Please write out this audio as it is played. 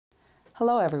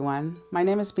Hello everyone, my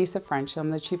name is Bisa French. I'm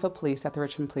the Chief of Police at the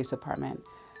Richmond Police Department.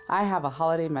 I have a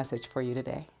holiday message for you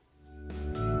today.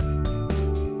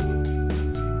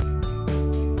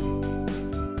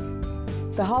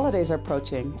 The holidays are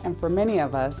approaching, and for many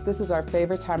of us, this is our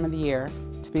favorite time of the year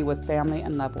to be with family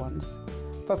and loved ones.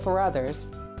 But for others,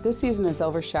 this season is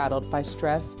overshadowed by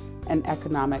stress and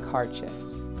economic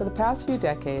hardships. For the past few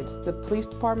decades, the police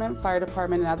department, fire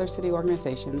department, and other city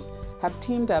organizations have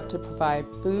teamed up to provide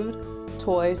food,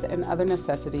 toys, and other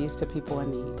necessities to people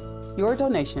in need. Your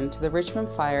donation to the Richmond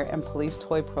Fire and Police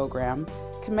Toy Program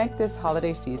can make this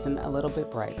holiday season a little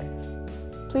bit brighter.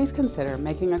 Please consider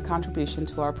making a contribution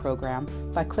to our program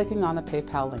by clicking on the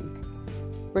PayPal link.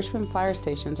 Richmond fire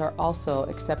stations are also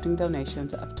accepting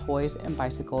donations of toys and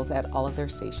bicycles at all of their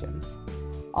stations.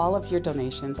 All of your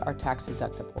donations are tax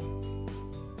deductible.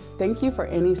 Thank you for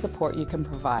any support you can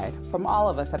provide. From all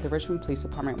of us at the Richmond Police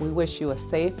Department, we wish you a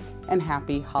safe and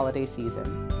happy holiday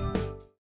season.